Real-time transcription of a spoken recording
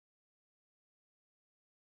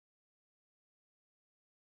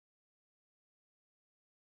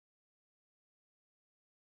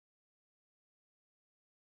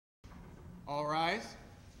All rise.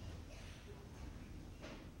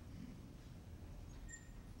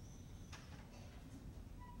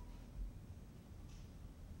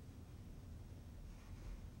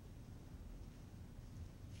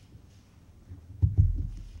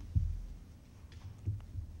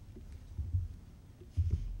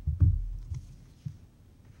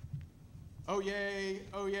 Oyez,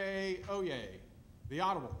 oyez, oyez. The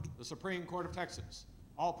Honorable, the Supreme Court of Texas.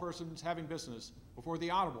 All persons having business before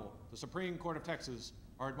the Honorable, the Supreme Court of Texas,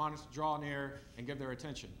 are admonished to draw near and give their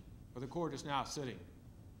attention, for the court is now sitting.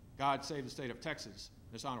 God save the state of Texas,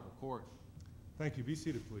 this honorable court. Thank you. Be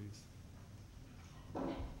seated, please.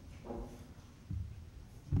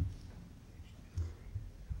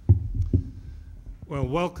 Well,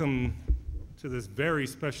 welcome to this very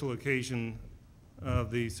special occasion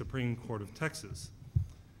of the Supreme Court of Texas.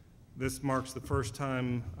 This marks the first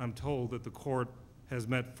time, I'm told, that the court has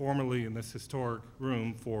met formally in this historic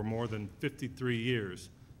room for more than 53 years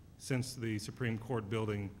since the Supreme Court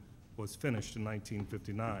building was finished in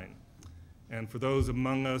 1959. And for those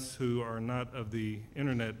among us who are not of the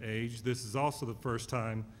internet age, this is also the first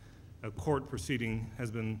time a court proceeding has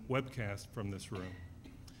been webcast from this room.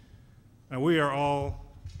 Now, we are all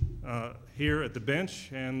here at the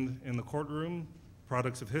bench and in the courtroom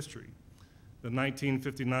products of history. The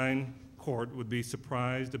 1959 court would be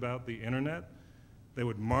surprised about the internet. They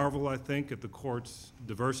would marvel, I think, at the court's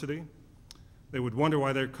diversity. They would wonder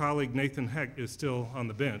why their colleague Nathan Heck is still on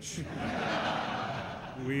the bench.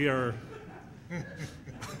 We are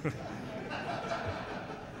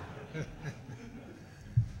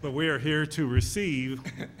but we are here to receive,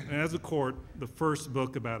 as a court, the first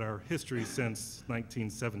book about our history since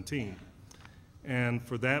 1917. And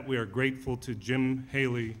for that, we are grateful to Jim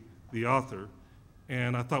Haley, the author,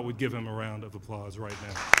 and I thought we'd give him a round of applause right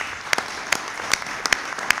now.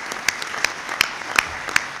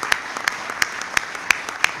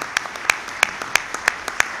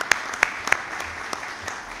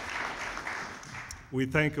 We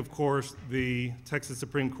thank, of course, the Texas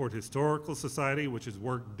Supreme Court Historical Society, which has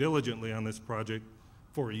worked diligently on this project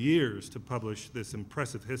for years to publish this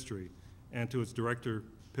impressive history, and to its director,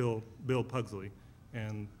 Bill Pugsley.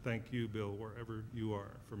 And thank you, Bill, wherever you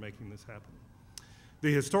are, for making this happen.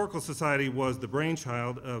 The Historical Society was the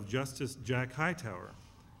brainchild of Justice Jack Hightower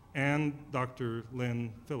and Dr.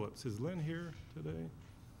 Lynn Phillips. Is Lynn here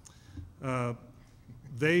today?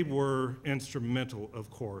 They were instrumental, of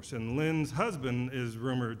course, and Lynn's husband is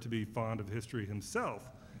rumored to be fond of history himself.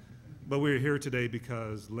 But we're here today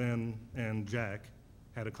because Lynn and Jack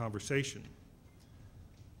had a conversation.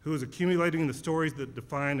 Who is accumulating the stories that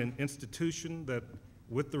define an institution that,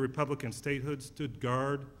 with the Republican statehood, stood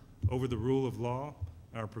guard over the rule of law,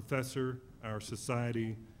 our professor, our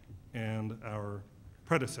society, and our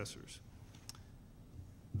predecessors.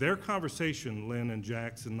 Their conversation, Lynn and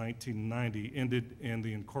Jack's, in 1990 ended in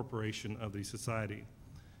the incorporation of the society,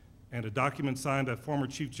 and a document signed by former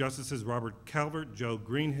Chief Justices Robert Calvert, Joe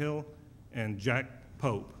Greenhill, and Jack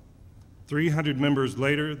Pope. 300 members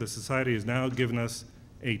later, the society has now given us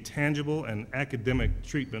a tangible and academic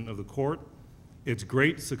treatment of the court, its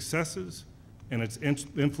great successes, and its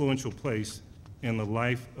influential place in the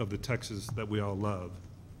life of the Texas that we all love.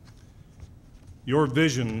 Your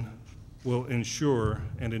vision will ensure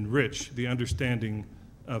and enrich the understanding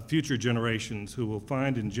of future generations who will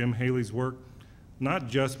find in Jim Haley's work not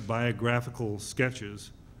just biographical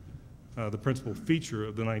sketches, the principal feature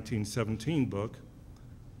of the 1917 book,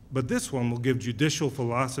 but this one will give judicial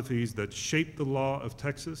philosophies that shape the law of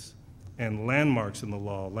Texas and landmarks in the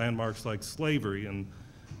law, landmarks like slavery and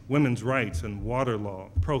women's rights and water law,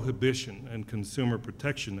 prohibition and consumer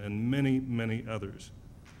protection, and many, many others.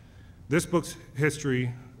 This book's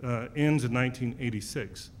history ends in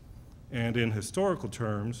 1986, and in historical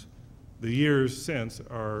terms, the years since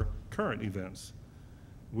are current events.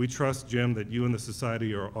 We trust, Jim, that you and the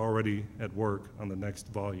society are already at work on the next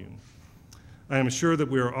volume. I am sure that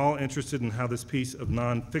we are all interested in how this piece of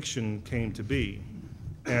nonfiction came to be,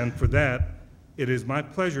 and for that, it is my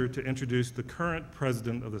pleasure to introduce the current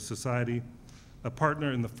president of the society, a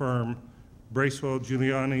partner in the firm, Bracewell,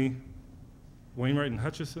 Giuliani, Wainwright and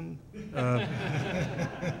Hutchison,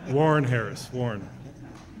 Warren Harris. Warren.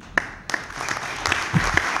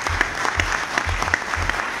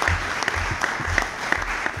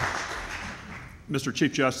 Mr.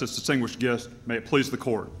 Chief Justice, distinguished guests, may it please the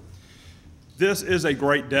court. This is a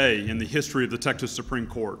great day in the history of the Texas Supreme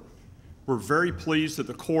Court. We're very pleased that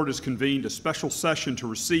the court has convened a special session to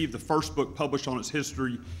receive the first book published on its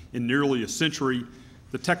history in nearly a century,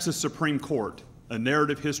 the Texas Supreme Court, A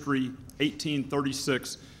Narrative History,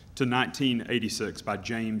 1836 to 1986 by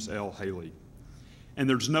James L. Haley. and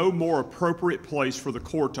there's no more appropriate place for the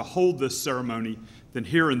court to hold this ceremony than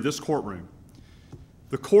here in this courtroom.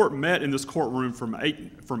 The court met in this courtroom from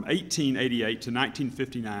 1888 to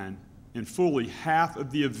 1959, and fully half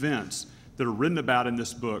of the events that are written about in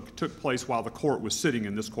this book took place while the court was sitting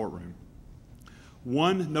in this courtroom.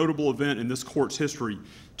 One notable event in this court's history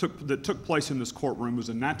that took place in this courtroom was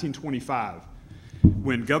in 1925,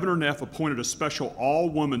 when Governor Neff appointed a special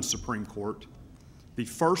all-woman Supreme Court, the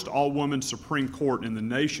first all-woman Supreme Court in the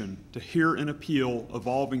nation to hear an appeal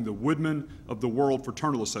involving the Woodmen of the World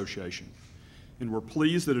Fraternal Association. And we're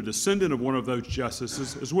pleased that a descendant of one of those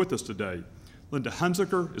justices is with us today. Linda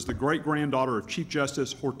Hunziker is the great-granddaughter of Chief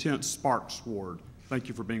Justice Hortense Sparks Ward. Thank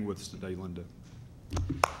you for being with us today, Linda.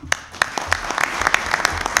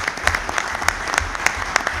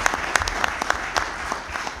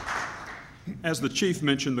 As the Chief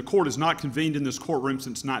mentioned, the court has not convened in this courtroom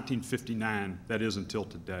since 1959, that is until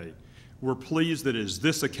today. We're pleased that it is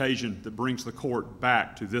this occasion that brings the court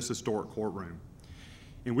back to this historic courtroom.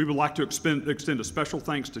 And we would like to extend a special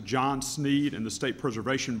thanks to John Sneed and the State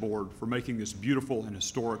Preservation Board for making this beautiful and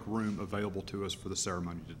historic room available to us for the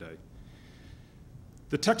ceremony today.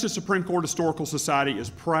 The Texas Supreme Court Historical Society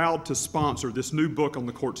is proud to sponsor this new book on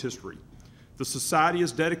the court's history. The Society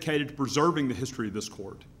is dedicated to preserving the history of this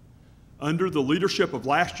court. Under the leadership of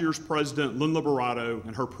last year's President Lynn Liberato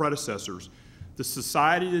and her predecessors, the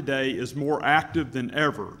Society today is more active than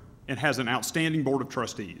ever and has an outstanding board of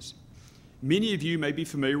trustees. Many of you may be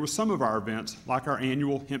familiar with some of our events, like our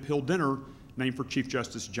annual Hemphill Dinner, named for Chief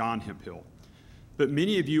Justice John Hemphill. But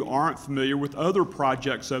many of you aren't familiar with other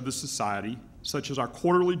projects of the Society, such as our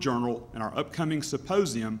quarterly journal and our upcoming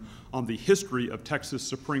symposium on the history of Texas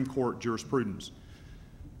Supreme Court jurisprudence.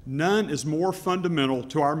 None is more fundamental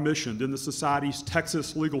to our mission than the Society's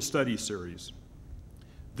Texas Legal Studies series.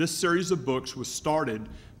 This series of books was started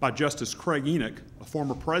by Justice Craig Enoch, a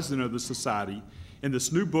former president of the Society, and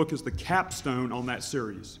this new book is the capstone on that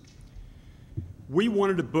series. We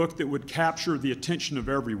wanted a book that would capture the attention of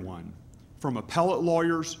everyone, from appellate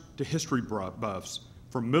lawyers to history buffs,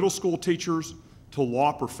 from middle school teachers to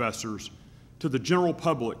law professors to the general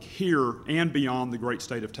public here and beyond the great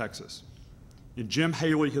state of Texas. And Jim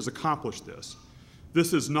Haley has accomplished this.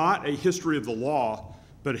 This is not a history of the law,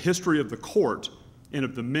 but a history of the court and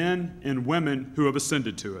of the men and women who have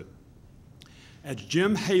ascended to it. As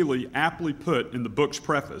Jim Haley aptly put in the book's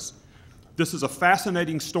preface, this is a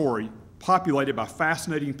fascinating story populated by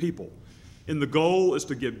fascinating people, and the goal is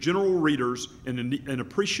to give general readers an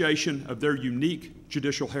appreciation of their unique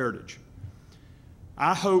judicial heritage.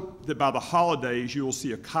 I hope that by the holidays you will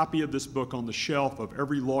see a copy of this book on the shelf of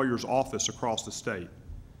every lawyer's office across the state.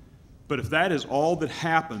 But if that is all that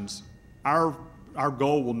happens, our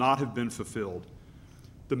goal will not have been fulfilled.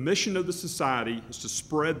 The mission of the Society is to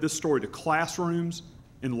spread this story to classrooms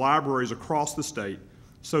and libraries across the state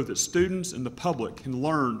so that students and the public can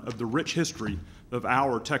learn of the rich history of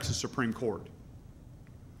our Texas Supreme Court.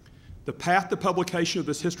 The path to publication of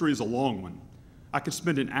this history is a long one. I could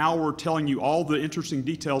spend an hour telling you all the interesting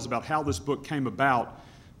details about how this book came about,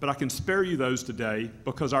 but I can spare you those today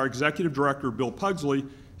because our executive director, Bill Pugsley,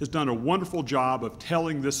 has done a wonderful job of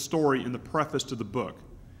telling this story in the preface to the book.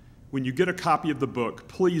 When you get a copy of the book,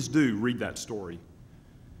 please do read that story.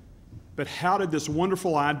 But how did this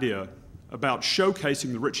wonderful idea about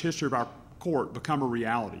showcasing the rich history of our court become a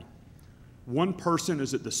reality? One person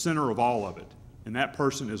is at the center of all of it, and that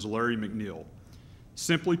person is Larry McNeil.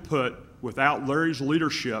 Simply put, without Larry's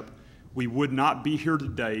leadership, we would not be here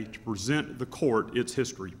today to present the court its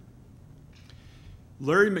history.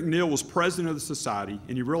 Larry McNeil was president of the Society,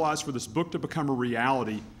 and he realized for this book to become a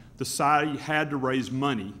reality, the Society had to raise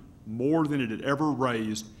money, more than it had ever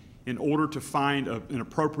raised, in order to find an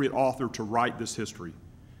appropriate author to write this history.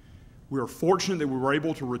 We are fortunate that we were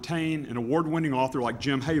able to retain an award-winning author like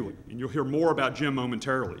Jim Haley, and you'll hear more about Jim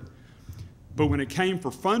momentarily. But when it came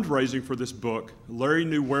for fundraising for this book, Larry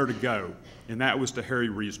knew where to go, and that was to Harry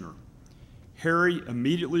Reasoner. Harry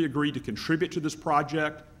immediately agreed to contribute to this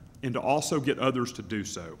project and to also get others to do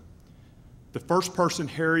so. The first person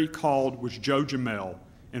Harry called was Joe Jamel,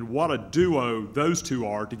 and what a duo those two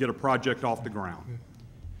are to get a project off the ground.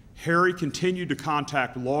 Harry continued to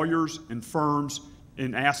contact lawyers and firms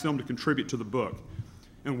and ask them to contribute to the book.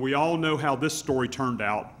 And we all know how this story turned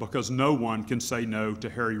out because no one can say no to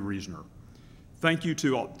Harry Reasoner. Thank you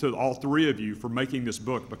to all three of you for making this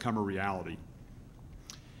book become a reality.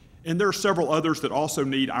 And there are several others that also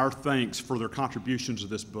need our thanks for their contributions to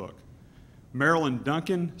this book. Marilyn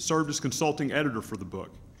Duncan served as consulting editor for the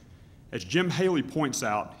book. As Jim Haley points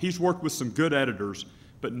out, he's worked with some good editors,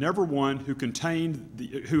 but never one who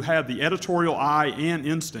had the editorial eye and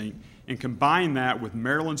instinct and combined that with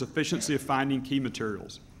Marilyn's efficiency of finding key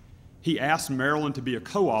materials. He asked Marilyn to be a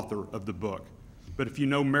co-author of the book, but if you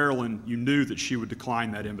know Marilyn, you knew that she would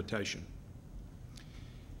decline that invitation.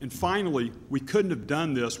 And finally, we couldn't have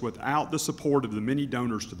done this without the support of the many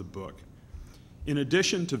donors to the book. In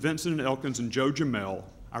addition to Vincent and Elkins and Joe Jamel,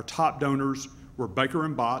 our top donors were Baker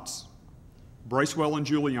and Botts, Bracewell and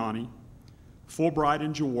Giuliani, Fulbright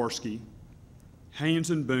and Jaworski, Haynes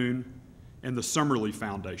and Boone, and the Summerlee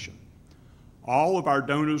Foundation. All of our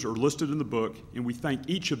donors are listed in the book, and we thank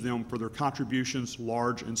each of them for their contributions,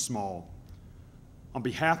 large and small. On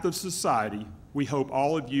behalf of society, we hope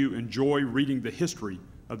all of you enjoy reading the history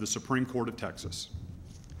of the Supreme Court of Texas.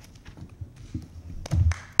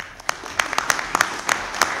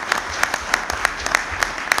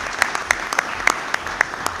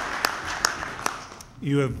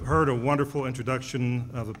 You have heard a wonderful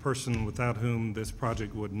introduction of a person without whom this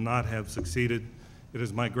project would not have succeeded. It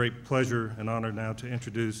is my great pleasure and honor now to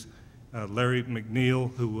introduce Larry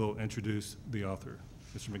McNeil, who will introduce the author.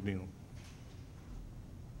 Mr. McNeil.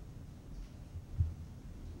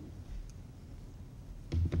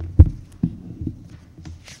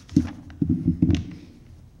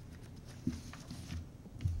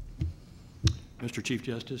 Mr. Chief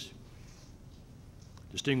Justice,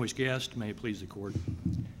 distinguished guests, may it please the court.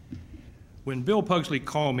 When Bill Pugsley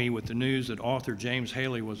called me with the news that author James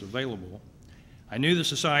Haley was available, I knew the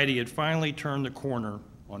Society had finally turned the corner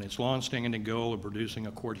on its long-standing goal of producing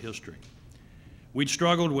a court history. We'd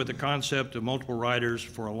struggled with the concept of multiple writers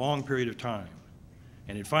for a long period of time,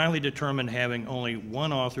 and had finally determined having only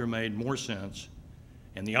one author made more sense,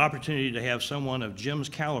 and the opportunity to have someone of Jim's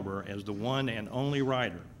caliber as the one and only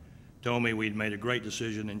writer told me we'd made a great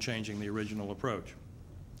decision in changing the original approach.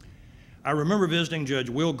 I remember visiting Judge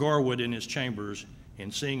Will Garwood in his chambers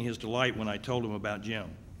and seeing his delight when I told him about Jim.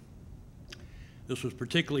 This was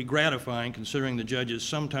particularly gratifying considering the judge's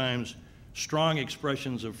sometimes strong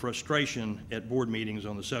expressions of frustration at board meetings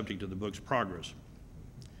on the subject of the book's progress.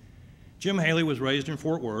 Jim Haley was raised in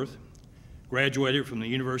Fort Worth, graduated from the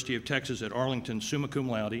University of Texas at Arlington summa cum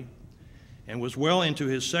laude, and was well into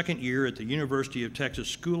his second year at the University of Texas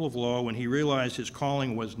School of Law when he realized his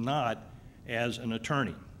calling was not as an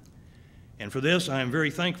attorney. And for this, I am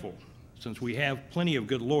very thankful, since we have plenty of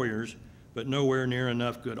good lawyers, but nowhere near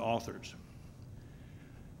enough good authors.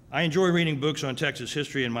 I enjoy reading books on Texas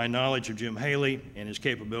history, and my knowledge of Jim Haley and his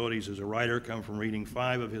capabilities as a writer come from reading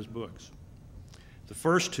 5 of his books. The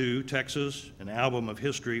first 2, Texas, an album of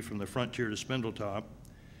history from the frontier to Spindletop,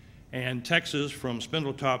 and Texas from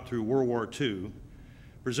Spindletop through World War II,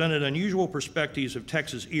 presented unusual perspectives of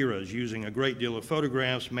Texas eras using a great deal of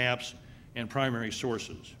photographs, maps, and primary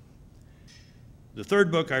sources. The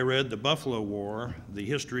third book I read, The Buffalo War, The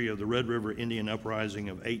History of the Red River Indian Uprising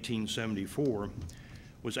of 1874,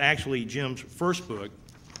 was actually Jim's first book,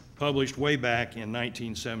 published way back in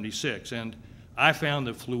 1976, and I found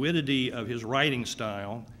the fluidity of his writing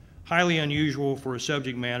style highly unusual for a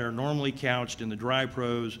subject matter normally couched in the dry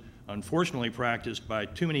prose unfortunately practiced by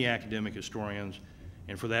too many academic historians,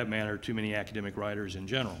 and for that matter, too many academic writers in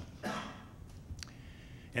general.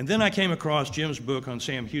 And then I came across Jim's book on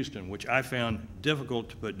Sam Houston, which I found difficult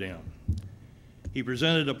to put down. He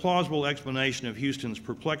presented a plausible explanation of Houston's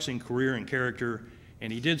perplexing career and character,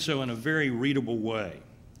 and he did so in a very readable way.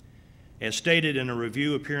 As stated in a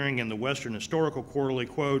review appearing in the Western Historical Quarterly,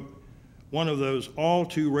 quote, one of those all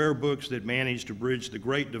too rare books that managed to bridge the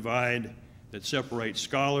great divide that separates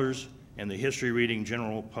scholars and the history-reading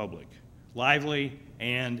general public, lively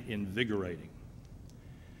and invigorating.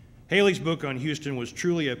 Haley's book on Houston was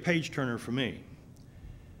truly a page-turner for me.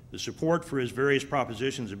 The support for his various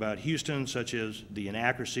propositions about Houston, such as the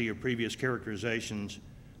inaccuracy of previous characterizations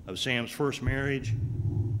of Sam's first marriage,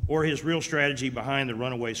 or his real strategy behind the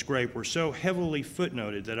runaway scrape, were so heavily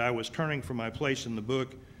footnoted that I was turning from my place in the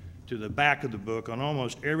book to the back of the book on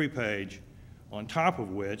almost every page, on top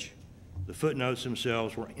of which the footnotes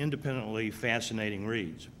themselves were independently fascinating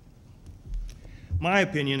reads. My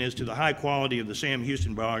opinion as to the high quality of the Sam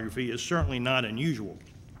Houston biography is certainly not unusual.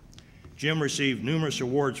 Jim received numerous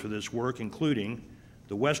awards for this work, including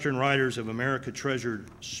the Western Writers of America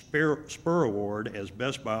treasured Spur Award as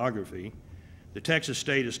Best Biography, the Texas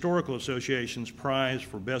State Historical Association's prize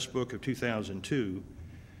for Best Book of 2002,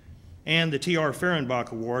 and the T.R.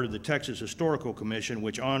 Fehrenbach Award of the Texas Historical Commission,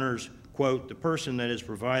 which honors, quote, the person that has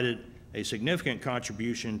provided a significant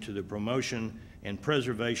contribution to the promotion and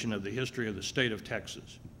preservation of the history of the state of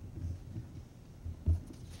Texas.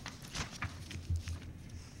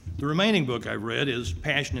 The remaining book I read is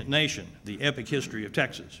Passionate Nation, The Epic History of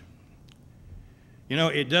Texas. You know,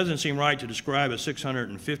 it doesn't seem right to describe a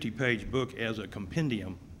 650-page book as a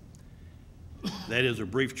compendium, That is a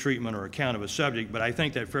brief treatment or account of a subject, but I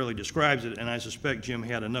think that fairly describes it, and I suspect Jim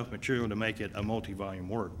had enough material to make it a multi-volume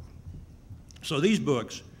work. So these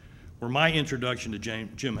books were my introduction to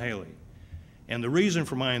Jim Haley, and the reason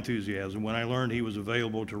for my enthusiasm when I learned he was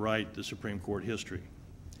available to write the Supreme Court history.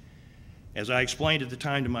 As I explained at the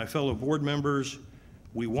time to my fellow board members,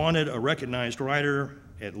 we wanted a recognized writer,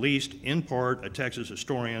 at least in part a Texas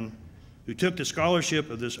historian, who took the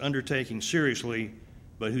scholarship of this undertaking seriously,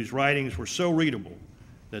 but whose writings were so readable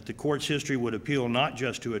that the court's history would appeal not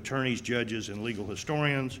just to attorneys, judges, and legal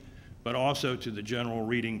historians, but also to the general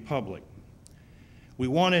reading public. We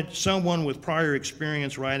wanted someone with prior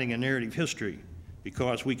experience writing a narrative history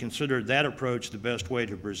because we considered that approach the best way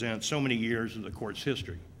to present so many years of the court's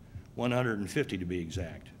history, 150 to be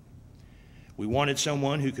exact. We wanted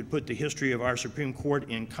someone who could put the history of our Supreme Court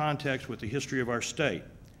in context with the history of our state.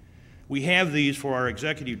 We have these for our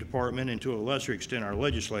executive department and to a lesser extent our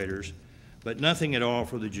legislators, but nothing at all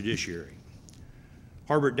for the judiciary.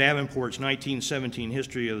 Harbert Davenport's 1917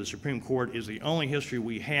 history of the Supreme Court is the only history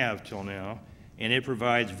we have till now, and it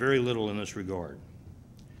provides very little in this regard.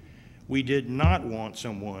 We did not want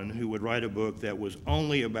someone who would write a book that was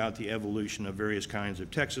only about the evolution of various kinds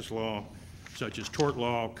of Texas law, such as tort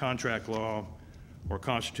law, contract law, or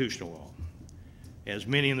constitutional law. As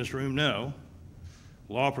many in this room know,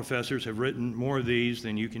 law professors have written more of these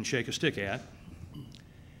than you can shake a stick at,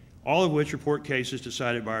 all of which report cases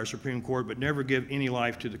decided by our Supreme Court but never give any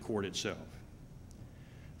life to the court itself.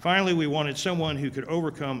 Finally, we wanted someone who could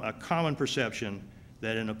overcome a common perception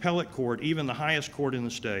that an appellate court, even the highest court in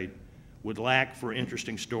the state, would lack for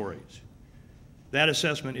interesting stories. That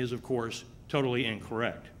assessment is, of course, totally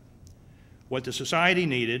incorrect. What the society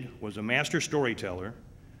needed was a master storyteller,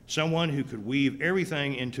 someone who could weave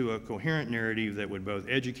everything into a coherent narrative that would both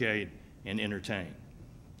educate and entertain.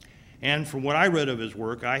 And from what I read of his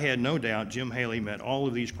work, I had no doubt Jim Haley met all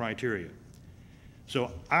of these criteria.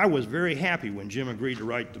 So I was very happy when Jim agreed to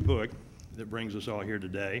write the book that brings us all here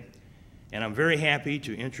today, and I'm very happy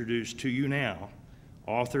to introduce to you now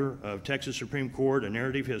author of Texas Supreme Court, A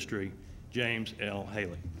Narrative History, James L.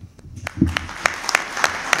 Haley.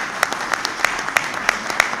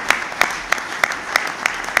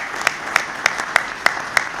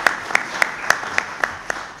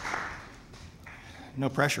 No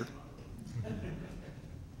pressure.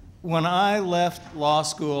 When I left law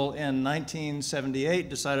school in 1978,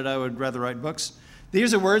 decided I would rather write books.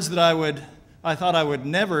 These are words that I thought I would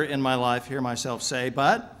never in my life hear myself say,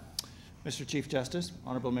 but, Mr. Chief Justice,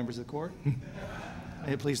 honorable members of the court,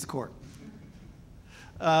 may it please the court.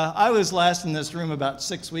 I was last in this room about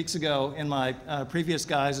 6 weeks ago in my previous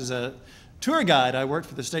guise as a tour guide. I worked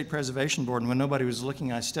for the State Preservation Board, and when nobody was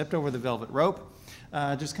looking, I stepped over the velvet rope,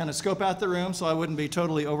 just kind of scope out the room so I wouldn't be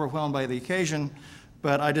totally overwhelmed by the occasion,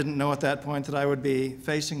 but I didn't know at that point that I would be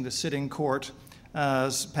facing the sitting court,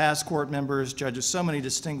 past court members, judges, so many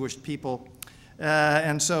distinguished people.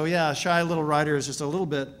 And so, yeah, shy little writer is just a little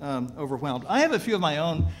bit overwhelmed. I have a few of my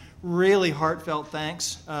own really heartfelt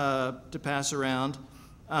thanks to pass around.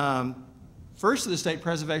 First to the State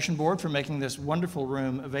Preservation Board for making this wonderful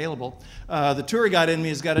room available. The tour guide in me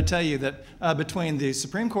has got to tell you that between the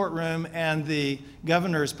Supreme Court room and the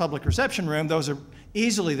governor's public reception room, those are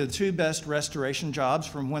easily the two best restoration jobs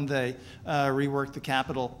from when they reworked the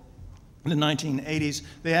Capitol in the 1980s.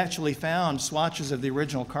 They actually found swatches of the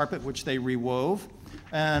original carpet, which they rewove.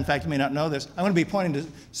 In fact, you may not know this. I'm going to be pointing to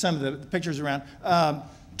some of the pictures around.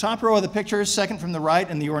 Top row of the pictures, second from the right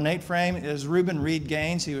in the ornate frame, is Reuben Reed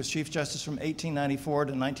Gaines. He was Chief Justice from 1894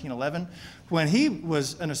 to 1911. When he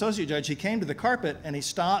was an associate judge, he came to the carpet and he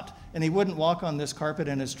stopped and he wouldn't walk on this carpet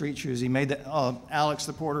in his street shoes. He made Alex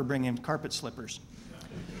the porter bring him carpet slippers,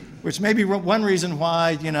 which may be one reason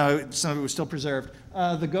why, you know, some of it was still preserved.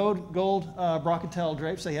 The gold brocatelle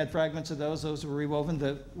drapes, they had fragments of those. Those were rewoven.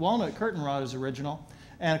 The walnut curtain rod is original.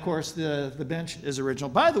 And, of course, the bench is original.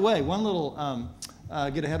 By the way, one little,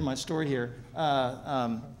 get ahead of my story here,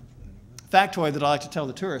 factoid that I like to tell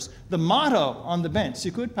the tourists. The motto on the bench,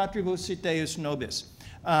 Sicut Patribus sit Deus Nobis.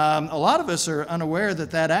 A lot of us are unaware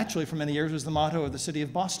that that actually for many years was the motto of the city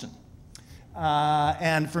of Boston.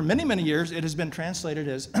 And for many, many years, it has been translated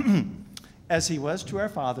as, as he was to our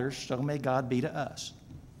fathers, so may God be to us.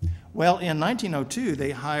 Well, in 1902,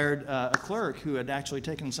 they hired a clerk who had actually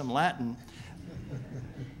taken some Latin.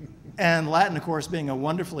 And Latin, of course, being a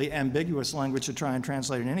wonderfully ambiguous language to try and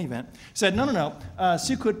translate in any event, said, no,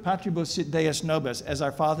 sicut patribus sit Deus nobis, as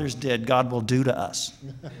our fathers did, God will do to us.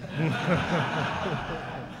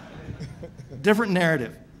 Different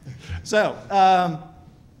narrative. So,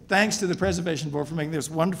 thanks to the Preservation Board for making this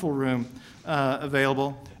wonderful room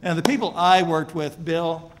available. And the people I worked with,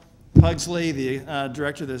 Bill, Pugsley, the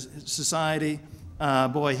director of the society,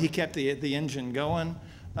 boy, he kept the engine going.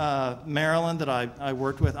 Marilyn, that I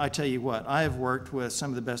worked with, I tell you what, I have worked with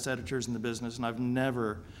some of the best editors in the business, and I've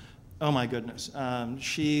never, oh my goodness,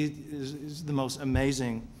 she is the most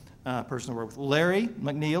amazing person to work with. Larry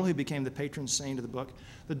McNeil, who became the patron saint of the book.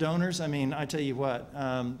 The donors, I mean, I tell you what,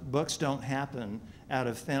 books don't happen out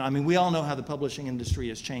of thin. I mean, we all know how the publishing industry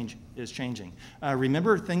is changing.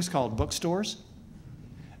 Remember things called bookstores?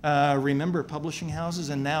 Remember publishing houses?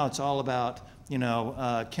 And now it's all about, you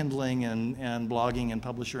know, kindling and blogging and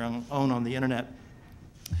publish your own on the internet.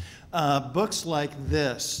 Books like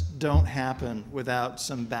this don't happen without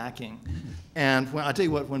some backing. And I tell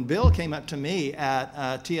you what, when Bill came up to me at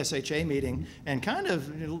a TSHA meeting and kind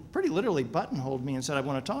of pretty literally buttonholed me and said, I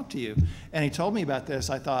want to talk to you, and he told me about this,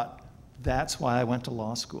 I thought, that's why I went to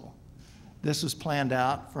law school. This was planned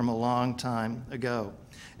out from a long time ago.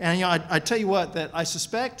 And you know, I tell you what, that I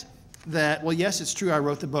suspect that, well, yes, it's true I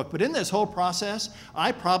wrote the book, but in this whole process,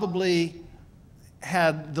 I probably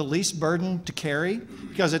had the least burden to carry,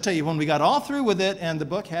 because I tell you, when we got all through with it and the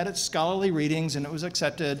book had its scholarly readings and it was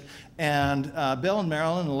accepted, and Bill and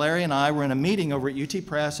Marilyn and Larry and I were in a meeting over at UT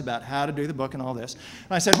Press about how to do the book and all this,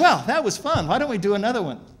 and I said, well, that was fun. Why don't we do another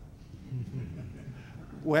one?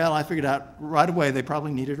 Well, I figured out right away they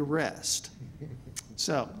probably needed a rest.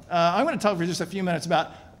 So I'm going to talk for just a few minutes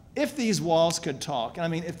about if these walls could talk. And I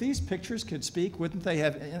mean, if these pictures could speak, wouldn't they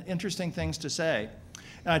have interesting things to say?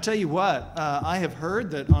 And I tell you what, I have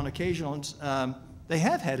heard that on occasions they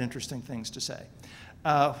have had interesting things to say.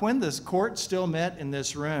 When this court still met in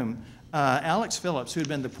this room, Alex Phillips, who had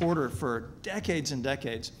been the porter for decades and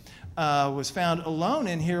decades, was found alone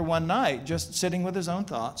in here one night, just sitting with his own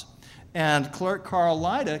thoughts. And clerk Carl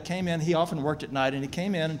Lyda came in. He often worked at night, and he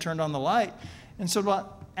came in and turned on the light and said,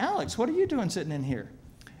 well, Alex, what are you doing sitting in here?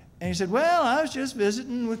 And he said, well, I was just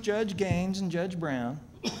visiting with Judge Gaines and Judge Brown.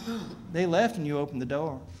 They left and you opened the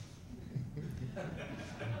door.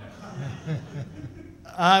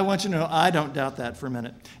 I want you to know, I don't doubt that for a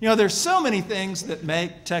minute. You know, there's so many things that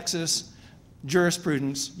make Texas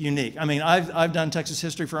jurisprudence unique. I mean, I've done Texas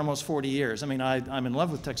history for almost 40 years. I mean, I'm in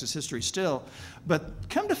love with Texas history still. But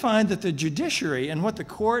come to find that the judiciary and what the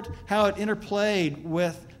court, how it interplayed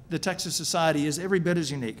with the Texas society is every bit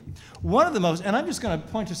as unique. One of the most, and I'm just going to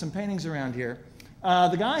point to some paintings around here.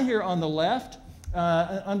 The guy here on the left,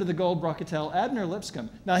 under the gold brocatel, Abner Lipscomb.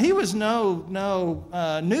 Now, he was no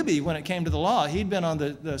newbie when it came to the law. He'd been on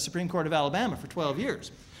the Supreme Court of Alabama for 12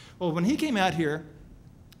 years. Well, when he came out here,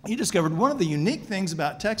 he discovered one of the unique things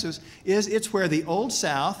about Texas is it's where the Old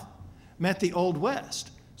South met the Old West.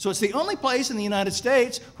 So it's the only place in the United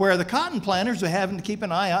States where the cotton planters were having to keep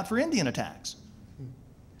an eye out for Indian attacks.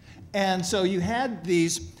 And so you had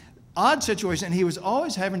these odd situations, and he was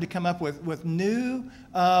always having to come up with new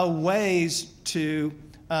ways to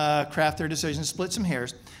craft their decisions, split some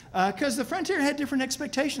hairs, because the frontier had different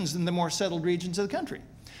expectations than the more settled regions of the country.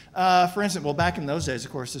 For instance, well, back in those days,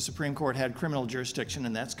 of course, the Supreme Court had criminal jurisdiction,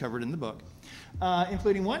 and that's covered in the book.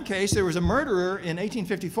 Including one case, there was a murderer in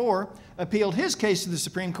 1854, appealed his case to the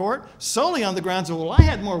Supreme Court solely on the grounds of, well, I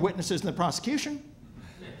had more witnesses than the prosecution.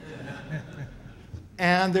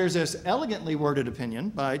 And there's this elegantly worded opinion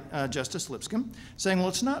by Justice Lipscomb saying, well,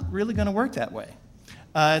 it's not really going to work that way.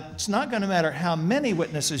 It's not going to matter how many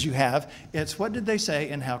witnesses you have. It's what did they say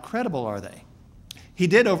and how credible are they? He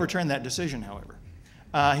did overturn that decision, however.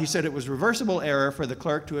 He said it was reversible error for the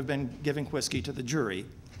clerk to have been giving whiskey to the jury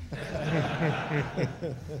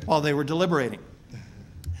while they were deliberating.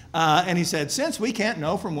 And he said, since we can't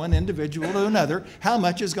know from one individual to another how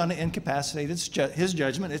much is going to incapacitate his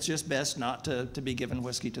judgment, it's just best not to be given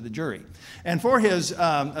whiskey to the jury. And for his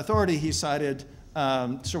authority, he cited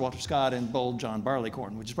Sir Walter Scott and bold John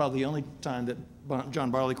Barleycorn, which is probably the only time that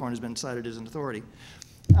John Barleycorn has been cited as an authority.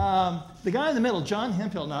 The guy in the middle, John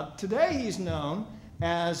Hemphill, now today he's known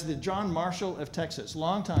as the John Marshall of Texas,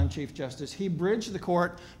 longtime Chief Justice. He bridged the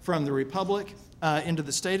court from the Republic into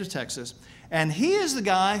the state of Texas. And he is the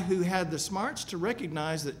guy who had the smarts to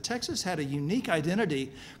recognize that Texas had a unique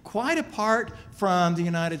identity quite apart from the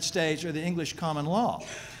United States or the English common law.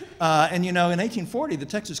 And you know, in 1840, the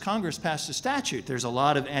Texas Congress passed a statute. There's a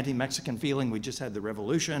lot of anti-Mexican feeling. We just had the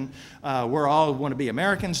revolution. We're all want to be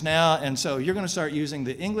Americans now. And so you're going to start using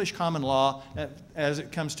the English common law as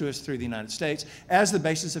it comes to us through the United States as the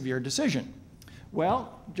basis of your decision.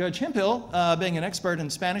 Well, Judge Hemphill, being an expert in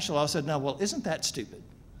Spanish law, said, no, well, isn't that stupid?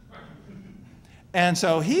 And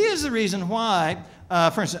so he is the reason why,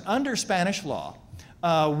 for instance, under Spanish law,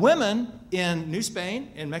 women in New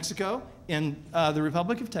Spain, in Mexico, in the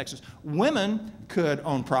Republic of Texas, women could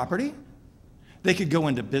own property, they could go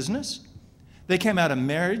into business, They came out of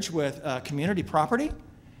marriage with community property.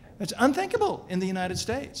 It's unthinkable in the United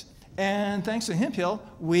States. And thanks to Hemphill,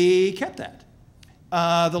 we kept that.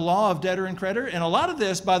 The law of debtor and creditor. And a lot of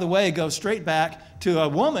this, by the way, goes straight back to a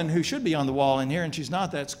woman who should be on the wall in here, and she's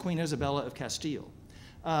not. That's Queen Isabella of Castile.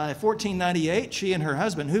 In 1498, she and her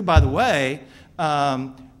husband, who, by the way,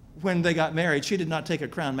 when they got married, she did not take a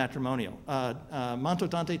crown matrimonial. Manto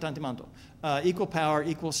tante tante manto. Equal power,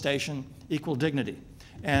 equal station, equal dignity.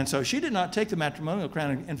 And so she did not take the matrimonial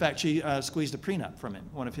crown. In fact, she squeezed a prenup from him,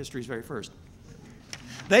 one of history's very first.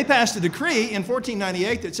 They passed a decree in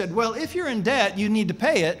 1498 that said, well, if you're in debt, you need to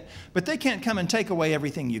pay it, but they can't come and take away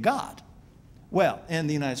everything you got. Well, in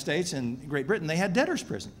the United States and Great Britain, they had debtors'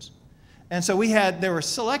 prisons. And so there were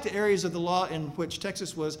select areas of the law in which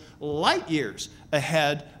Texas was light years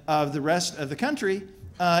ahead of the rest of the country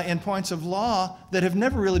in points of law that have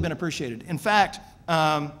never really been appreciated. In fact,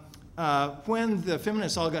 when the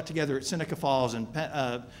feminists all got together at Seneca Falls and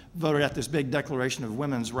voted out this big declaration of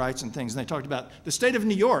women's rights and things, and they talked about the state of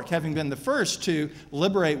New York having been the first to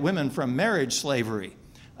liberate women from marriage slavery.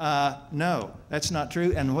 No, that's not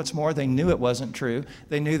true. And what's more, they knew it wasn't true.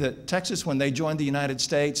 They knew that Texas, when they joined the United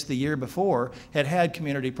States the year before, had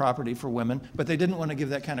community property for women, but they didn't want to give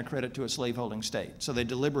that kind of credit to a slaveholding state. So they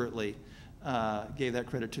deliberately gave that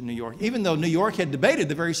credit to New York, even though New York had debated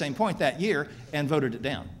the very same point that year and voted it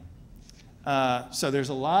down. So there's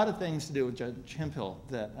a lot of things to do with Judge Hemphill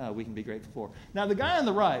that we can be grateful for. Now, the guy on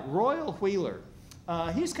the right, Royal Wheeler,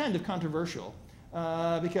 he's kind of controversial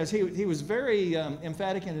because he was very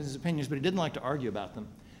emphatic in his opinions, but he didn't like to argue about them.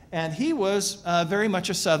 And he was very much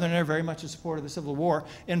a Southerner, very much a supporter of the Civil War.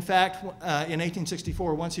 In fact, in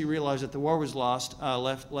 1864, once he realized that the war was lost,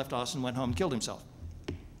 left Austin, went home, and killed himself.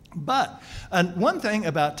 But one thing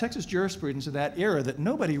about Texas jurisprudence of that era that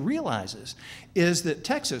nobody realizes is that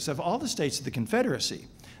Texas, of all the states of the Confederacy,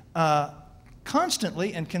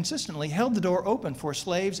 constantly and consistently held the door open for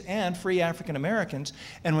slaves and free African Americans,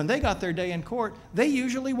 and when they got their day in court, they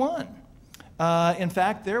usually won. In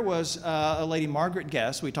fact, there was a lady, Margaret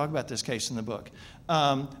Guess, we talk about this case in the book,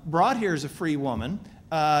 brought here as a free woman,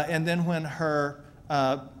 and then when her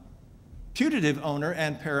putative owner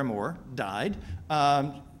and paramour died,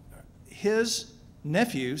 his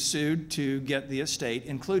nephew sued to get the estate,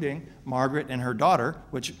 including Margaret and her daughter,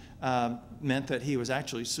 which meant that he was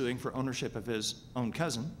actually suing for ownership of his own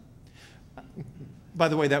cousin. By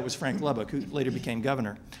the way, that was Frank Lubbock, who later became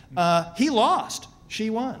governor. He lost.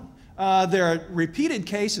 She won. There are repeated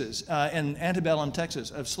cases in antebellum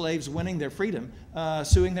Texas of slaves winning their freedom,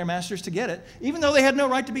 suing their masters to get it, even though they had no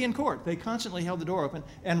right to be in court. They constantly held the door open.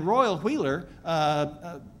 And Royal Wheeler,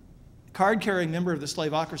 card-carrying member of the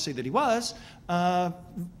slaveocracy that he was,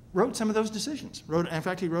 wrote some of those decisions. In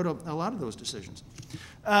fact, he wrote a lot of those decisions.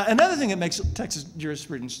 Another thing that makes Texas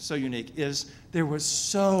jurisprudence so unique is there was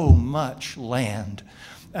so much land.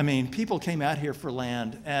 I mean, people came out here for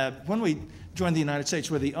land. When we joined the United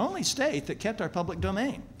States, we're the only state that kept our public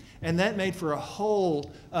domain. And that made for a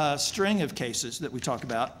whole string of cases that we talk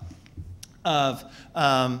about of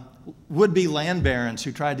would-be land barons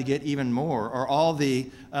who tried to get even more, or all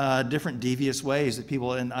the different devious ways that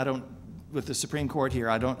people, and I don't, with the Supreme Court here,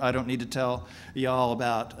 I don't need to tell y'all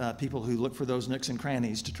about people who look for those nooks and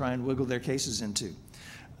crannies to try and wiggle their cases into.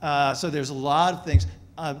 So there's a lot of things.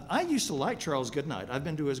 I used to like Charles Goodnight. I've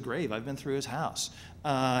been to his grave. I've been through his house.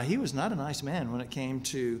 He was not a nice man when it came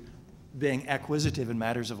to being acquisitive in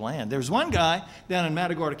matters of land. There was one guy down in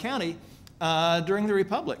Matagorda County during the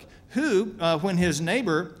Republic who, when his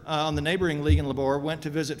neighbor on the neighboring league in Labor went to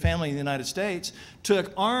visit family in the United States,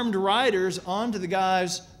 took armed riders onto the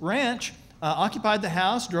guy's ranch, occupied the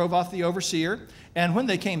house, drove off the overseer, and when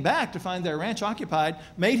they came back to find their ranch occupied,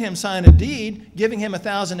 made him sign a deed giving him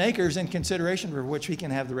 1,000 acres in consideration for which he can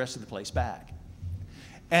have the rest of the place back.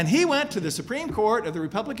 And he went to the Supreme Court of the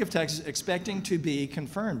Republic of Texas expecting to be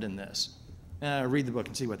confirmed in this. Read the book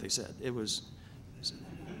and see what they said. It was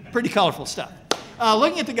pretty colorful stuff.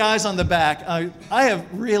 Looking at the guys on the back, I have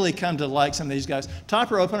really come to like some of these guys.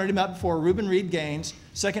 Top row, pointed him out before, Reuben Reed Gaines.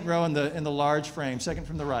 Second row in the large frame, second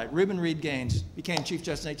from the right. Reuben Reed Gaines became Chief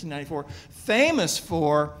Justice in 1894. Famous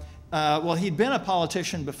for, well, he'd been a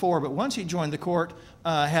politician before, but once he joined the court,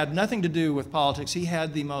 had nothing to do with politics. He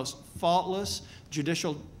had the most faultless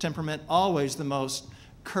judicial temperament, always the most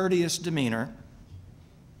courteous demeanor.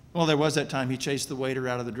 Well, there was that time he chased the waiter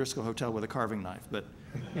out of the Driscoll Hotel with a carving knife, but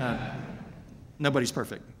nobody's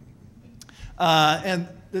perfect. And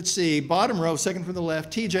let's see, bottom row, second from the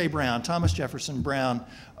left, T.J. Brown, Thomas Jefferson Brown.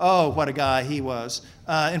 Oh, what a guy he was.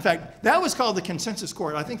 In fact, that was called the consensus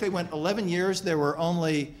court. I think they went 11 years. There were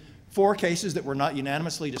only 4 cases that were not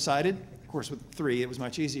unanimously decided. Of course, with 3, it was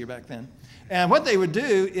much easier back then. And what they would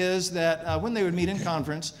do is that when they would meet in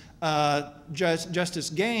conference, Justice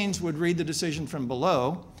Gaines would read the decision from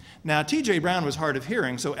below. Now, T.J. Brown was hard of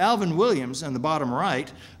hearing, so Alvin Williams in the bottom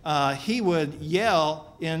right, he would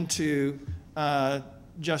yell into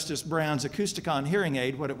Justice Brown's acousticon hearing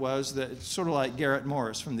aid what it was, that it's sort of like Garrett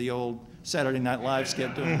Morris from the old Saturday Night Live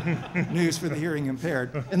skit doing news for the hearing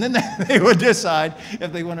impaired. And then they would decide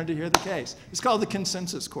if they wanted to hear the case. It's called the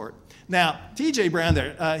consensus court. Now, T.J. Brown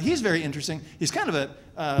there, he's very interesting. He's kind of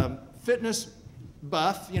a fitness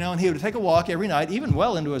buff, you know, and he would take a walk every night, even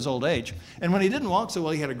well into his old age. And when he didn't walk so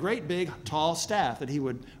well, he had a great big tall staff that he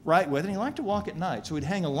would write with, and he liked to walk at night. So he'd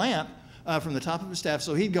hang a lamp from the top of his staff.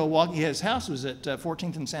 So he'd go walk. His house was at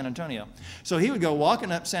 14th and San Antonio. So he would go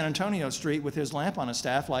walking up San Antonio Street with his lamp on his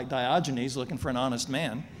staff like Diogenes looking for an honest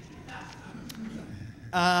man.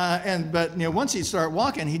 But you know, once he'd start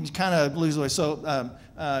walking, he'd kind of lose the way. So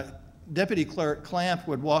Deputy Clerk Clamp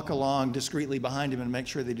would walk along discreetly behind him and make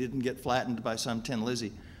sure they didn't get flattened by some Tin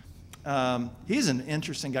Lizzie. He's an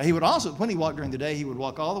interesting guy. He would also, when he walked during the day, he would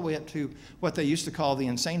walk all the way up to what they used to call the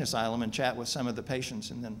insane asylum and chat with some of the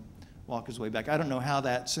patients and then walk his way back. I don't know how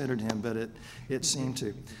that centered him, but it seemed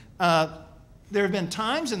to. There have been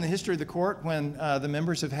times in the history of the court when the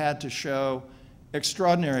members have had to show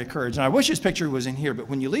extraordinary courage. And I wish his picture was in here, but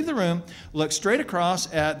when you leave the room, look straight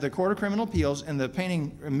across at the Court of Criminal Appeals, and the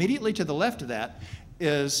painting immediately to the left of that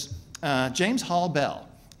is James Hall Bell.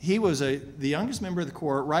 He was the youngest member of the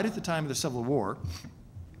court right at the time of the Civil War,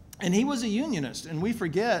 and he was a unionist. And we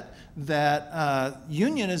forget that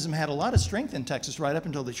unionism had a lot of strength in Texas right up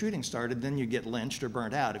until the shooting started. Then you get lynched or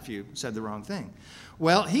burnt out if you said the wrong thing.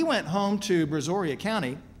 Well, he went home to Brazoria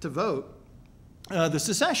County to vote the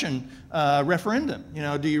secession referendum. You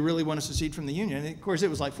know, do you really want to secede from the Union? And of course, it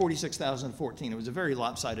was like 46,000 to 14. It was a very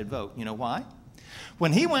lopsided vote. You know why?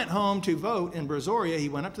 When he went home to vote in Brazoria, he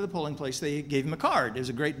went up to the polling place. They gave him a card. It was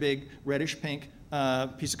a great big reddish-pink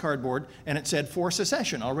piece of cardboard, and it said "For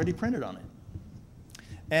Secession" already printed on it.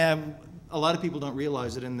 And a lot of people don't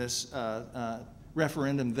realize that in this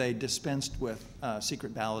referendum, they dispensed with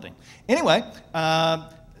secret balloting. Anyway,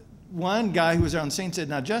 one guy who was there on the scene said,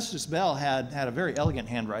 now Justice Bell had a very elegant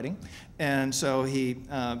handwriting, and so he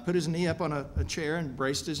put his knee up on a chair and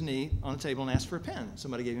braced his knee on the table and asked for a pen.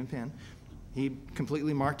 Somebody gave him a pen. He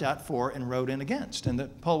completely marked out for and wrote in against. And the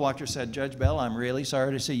poll watcher said, Judge Bell, I'm really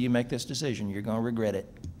sorry to see you make this decision. You're going to regret it.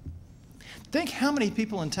 Think how many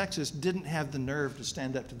people in Texas didn't have the nerve to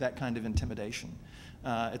stand up to that kind of intimidation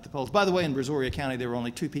at the polls. By the way, in Brazoria County, there were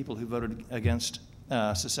only 2 people who voted against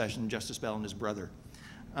secession, Justice Bell and his brother.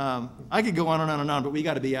 I could go on and on and on, but we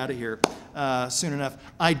got to be out of here soon enough.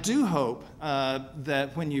 I do hope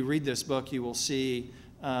that when you read this book, you will see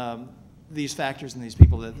these factors and these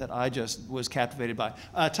people that I just was captivated by.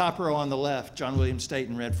 Top row on the left, John William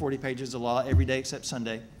Staton read 40 pages of law every day except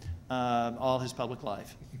Sunday, all his public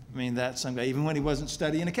life. I mean, that's some guy, even when he wasn't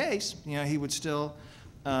studying a case, you know, he would still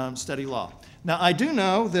study law. Now, I do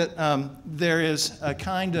know that there is a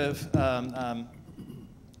kind of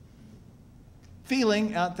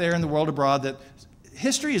feeling out there in the world abroad that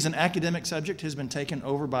history as an academic subject has been taken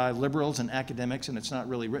over by liberals and academics, and it's not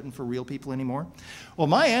really written for real people anymore. Well,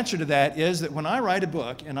 my answer to that is that when I write a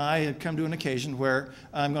book, and I come to an occasion where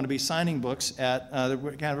I'm going to be signing books at the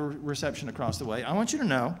kind of a reception across the way, I want you to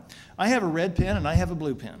know I have a red pen and I have a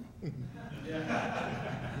blue pen.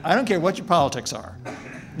 I don't care what your politics are.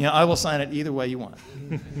 You know, I will sign it either way you want.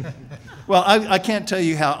 Well, I can't tell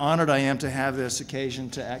you how honored I am to have this occasion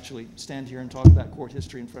to actually stand here and talk about court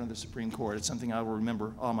history in front of the Supreme Court. It's something I will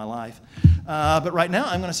remember all my life. But right now,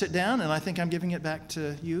 I'm going to sit down, and I think I'm giving it back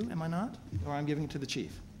to you, am I not? Or I'm giving it to the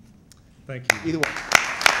Chief. Thank you. Either way.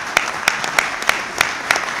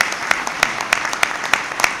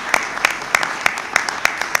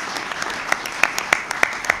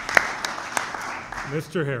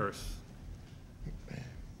 Mr. Harris.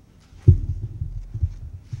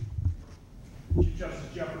 Chief Justice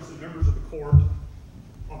Jefferson, members of the court,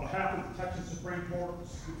 on behalf of the Texas Supreme Court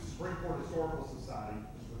Historical Society,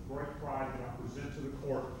 it's with great pride that I present to the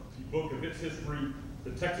court the book of its history,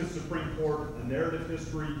 the Texas Supreme Court, A Narrative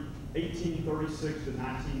History, 1836 to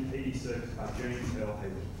 1986 by James L.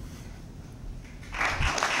 Haley.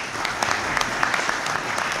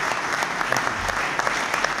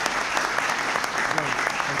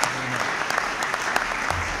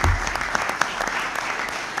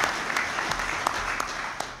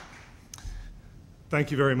 Thank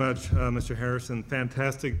you very much, Mr. Harrison.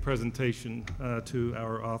 Fantastic presentation to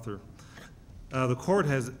our author. The court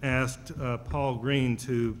has asked Paul Green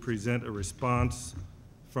to present a response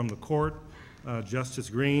from the court. Justice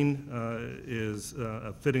Green is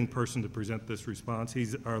a fitting person to present this response.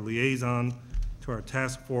 He's our liaison to our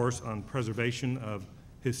task force on preservation of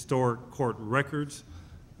historic court records.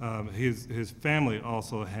 His family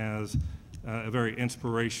also has a very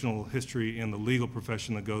inspirational history in the legal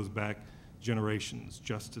profession that goes back generations.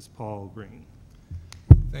 Justice Paul Green.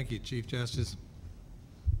 Thank you, Chief Justice.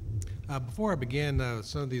 Before I begin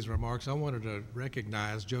some of these remarks, I wanted to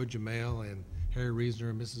recognize Joe Jamel and Harry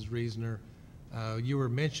Reasoner and Mrs. Reasoner. You were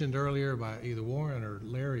mentioned earlier by either Warren or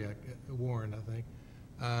Larry, Warren, I think,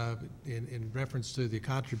 in reference to the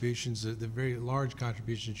contributions, the very large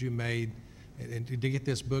contributions you made and to get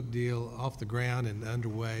this book deal off the ground and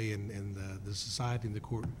underway, and the society and the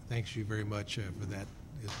court thanks you very much for that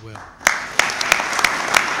as well.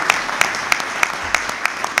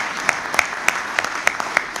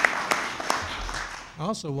 I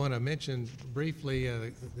also want to mention briefly,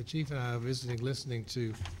 the Chief and I are listening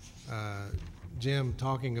to Jim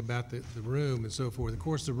talking about the room and so forth. Of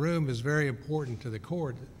course, the room is very important to the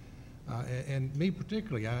court, and me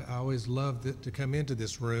particularly. I always loved to come into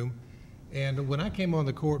this room. And when I came on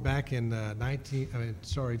the court back in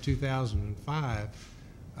 2005,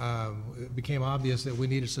 it became obvious that we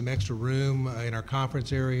needed some extra room in our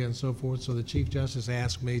conference area and so forth. So the Chief Justice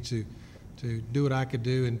asked me to do what I could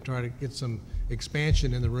do and try to get some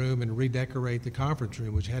expansion in the room and redecorate the conference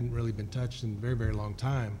room, which hadn't really been touched in a very, very long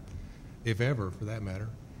time, if ever, for that matter.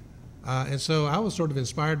 And so I was sort of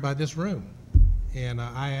inspired by this room. And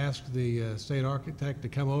I asked the state architect to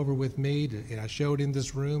come over with me, and I showed him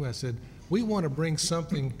this room. I said, we want to bring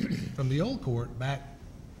something from the old court back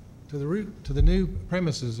to the new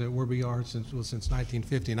premises where we are since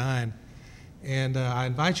 1959. And I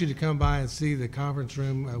invite you to come by and see the conference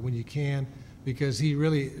room when you can, because he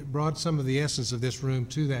really brought some of the essence of this room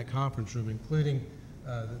to that conference room, including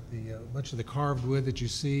much of the carved wood that you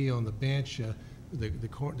see on the bench,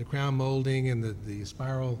 the crown molding and the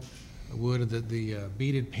spiral wood, and the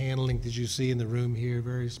beaded paneling that you see in the room here,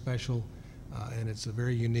 very special, and it's a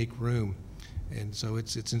very unique room. And so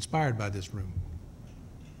it's inspired by this room.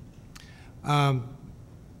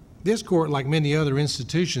 This court, like many other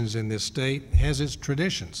institutions in this state, has its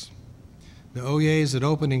traditions. The oyers that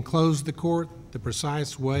open and close the court, the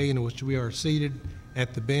precise way in which we are seated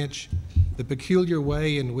at the bench, the peculiar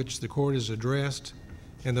way in which the court is addressed,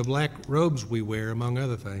 and the black robes we wear, among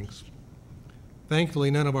other things.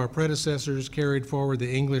 Thankfully, none of our predecessors carried forward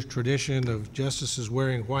the English tradition of justices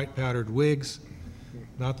wearing white powdered wigs.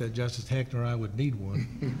 Not that Justice Heckner or I would need one.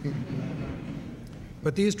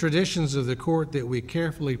 But these traditions of the court that we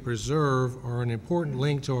carefully preserve are an important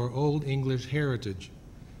link to our old English heritage.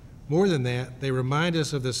 More than that, they remind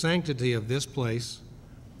us of the sanctity of this place,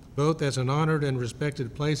 both as an honored and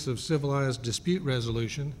respected place of civilized dispute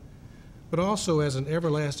resolution, but also as an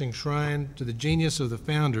everlasting shrine to the genius of the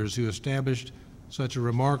founders who established such a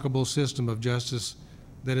remarkable system of justice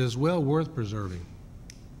that is well worth preserving.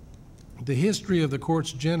 The history of the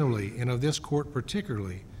courts generally, and of this court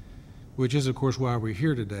particularly, which is of course why we're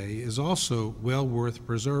here today, is also well worth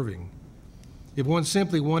preserving. If one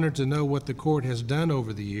simply wanted to know what the court has done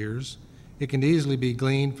over the years, it can easily be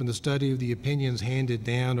gleaned from the study of the opinions handed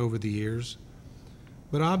down over the years.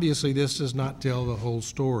 But obviously this does not tell the whole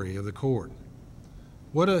story of the court.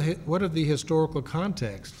 What of the historical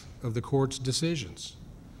context of the court's decisions?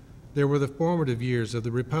 There were the formative years of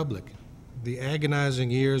the Republic, the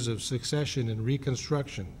agonizing years of succession and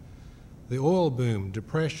Reconstruction, the oil boom,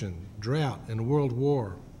 depression, drought, and World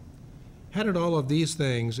War. How did all of these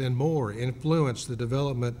things and more influence the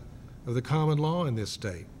development of the common law in this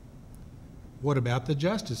state? What about the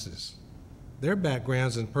justices? Their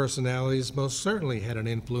backgrounds and personalities most certainly had an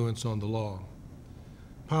influence on the law.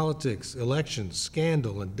 Politics, elections,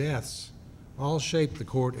 scandal, and deaths all shaped the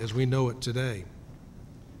court as we know it today.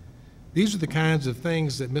 These are the kinds of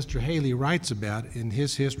things that Mr. Haley writes about in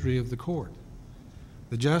his history of the court.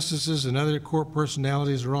 The justices and other court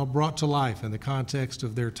personalities are all brought to life in the context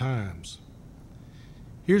of their times.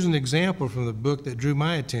 Here's an example from the book that drew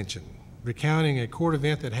my attention, recounting a court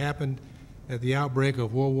event that happened at the outbreak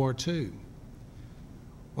of World War II.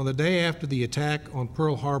 On the day after the attack on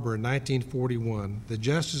Pearl Harbor in 1941, the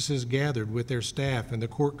justices gathered with their staff in the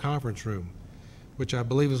court conference room, which I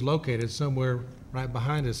believe is located somewhere right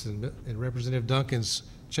behind us in Representative Duncan's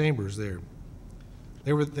chambers there.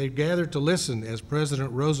 They gathered to listen as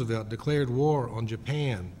President Roosevelt declared war on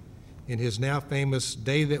Japan in his now famous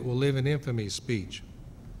Day That Will Live in Infamy speech.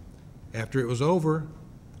 After it was over,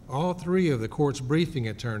 all three of the court's briefing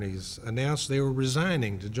attorneys announced they were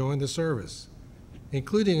resigning to join the service,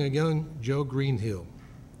 including a young Joe Greenhill.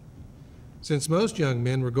 Since most young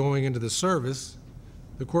men were going into the service,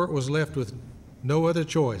 the court was left with no other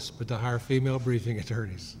choice but to hire female briefing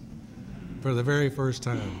attorneys for the very first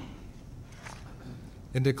time.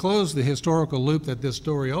 And to close the historical loop that this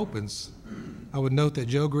story opens, I would note that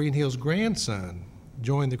Joe Greenhill's grandson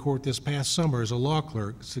joined the court this past summer as a law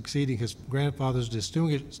clerk, succeeding his grandfather's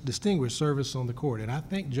distinguished service on the court. And I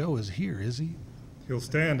think Joe is here, is he? He'll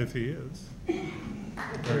stand if he is.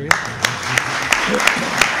 There he is.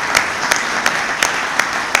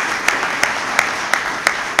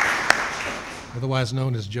 Otherwise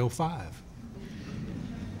known as Joe 5.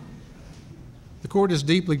 The court is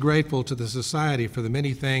deeply grateful to the Society for the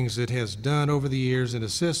many things it has done over the years in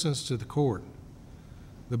assistance to the court.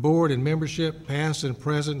 The board and membership, past and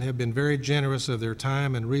present, have been very generous of their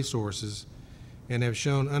time and resources and have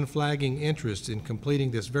shown unflagging interest in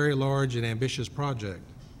completing this very large and ambitious project.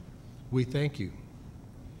 We thank you.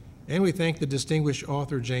 And we thank the distinguished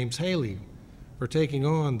author James Haley for taking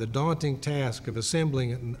on the daunting task of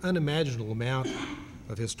assembling an unimaginable amount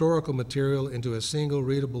of historical material into a single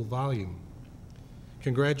readable volume.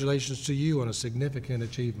 Congratulations to you on a significant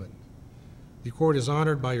achievement. The court is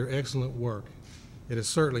honored by your excellent work. It is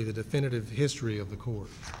certainly the definitive history of the court.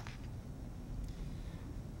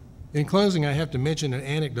 In closing, I have to mention an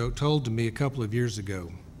anecdote told to me a couple of years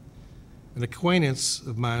ago. An acquaintance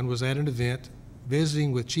of mine was at an event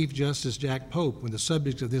visiting with Chief Justice Jack Pope when the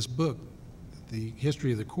subject of this book, The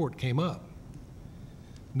History of the Court, came up.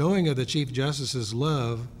 Knowing of the Chief Justice's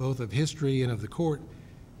love, both of history and of the court,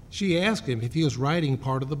 she asked him if he was writing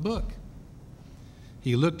part of the book.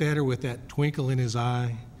 He looked at her with that twinkle in his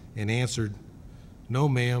eye and answered, "No,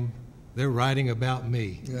 ma'am, they're writing about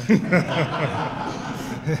me."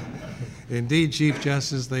 Indeed, Chief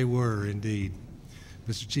Justice, they were, indeed.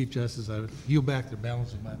 Mr. Chief Justice, I yield back the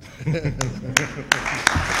balance of my time.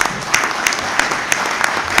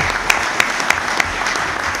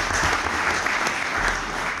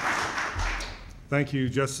 Thank you,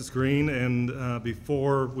 Justice Green. And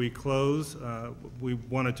before we close, we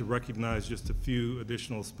wanted to recognize just a few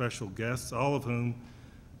additional special guests, all of whom,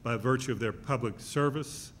 by virtue of their public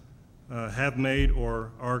service, have made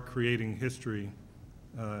or are creating history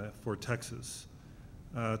for Texas.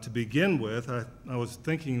 To begin with, I was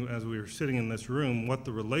thinking as we were sitting in this room what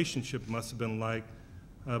the relationship must have been like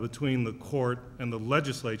between the court and the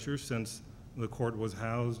legislature, since the court was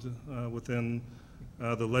housed within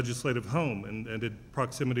the legislative home. And did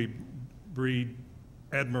proximity breed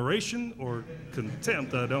admiration or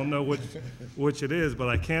contempt? I don't know which it is, but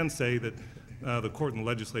I can say that the court and the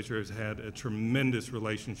legislature has had a tremendous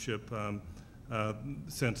relationship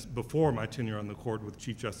since before my tenure on the court with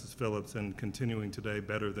Chief Justice Phillips, and continuing today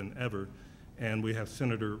better than ever. And we have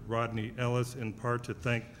Senator Rodney Ellis in part to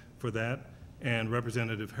thank for that, and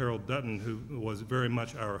Representative Harold Dutton, who was very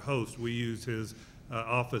much our host. We use his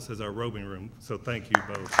office as our robing room, so thank you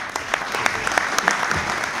both.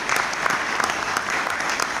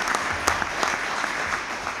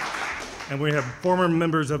 And we have former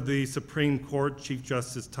members of the Supreme Court, Chief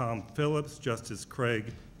Justice Tom Phillips, Justice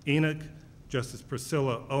Craig Enoch, Justice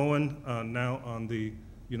Priscilla Owen, now on the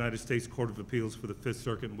United States Court of Appeals for the Fifth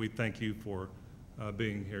Circuit, and we thank you for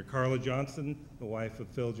being here. Carla Johnson, the wife of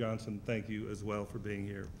Phil Johnson, thank you as well for being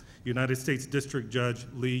here. United States District Judge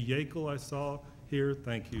Lee Yackel, I saw here.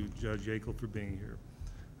 Thank you, Judge Yackel, for being here.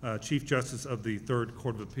 Chief Justice of the Third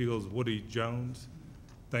Court of Appeals, Woody Jones,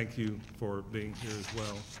 thank you for being here as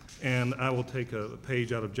well. And I will take a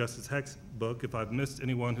page out of Justice Heck's book if I've missed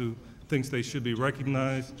anyone who thinks they should be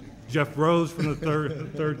recognized. Jeff Rose from the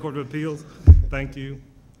Third Court of Appeals, thank you.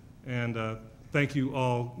 And thank you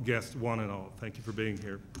all, guests one and all. Thank you for being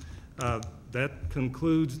here. That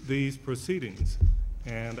concludes these proceedings,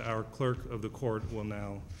 and our clerk of the court will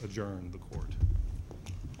now adjourn the court.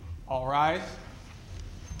 All rise.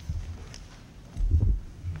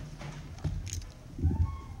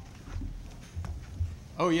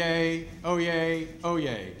 Oyez, oyez,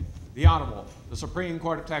 oyez. The Honorable, the Supreme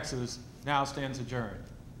Court of Texas now stands adjourned.